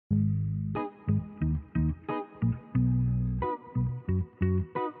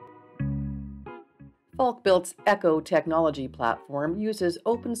Falk-Built's Echo technology platform uses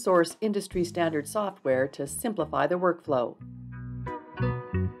open-source industry-standard software to simplify the workflow.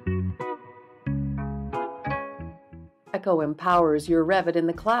 Echo empowers your Revit in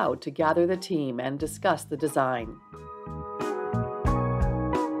the cloud to gather the team and discuss the design.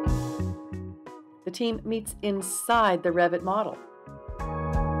 The team meets inside the Revit model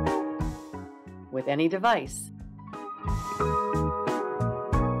with any device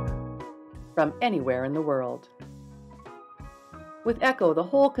from anywhere in the world. With Echo, the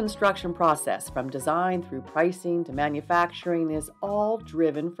whole construction process, from design through pricing to manufacturing, is all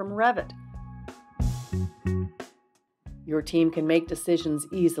driven from Revit. Your team can make decisions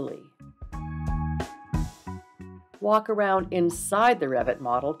easily. Walk around inside the Revit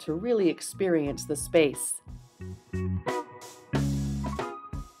model to really experience the space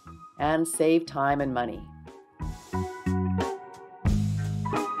and save time and money.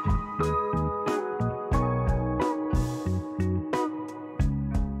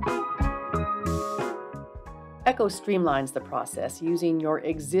 Echo streamlines the process using your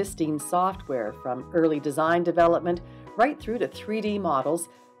existing software, from early design development right through to 3D models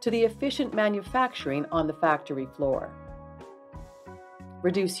to the efficient manufacturing on the factory floor.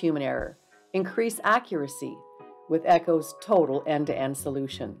 Reduce human error, increase accuracy with Echo's total end-to-end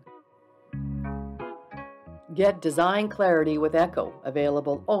solution. Get design clarity with Echo,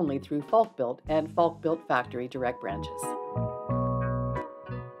 available only through Falk-Built and Falk-Built Factory Direct branches.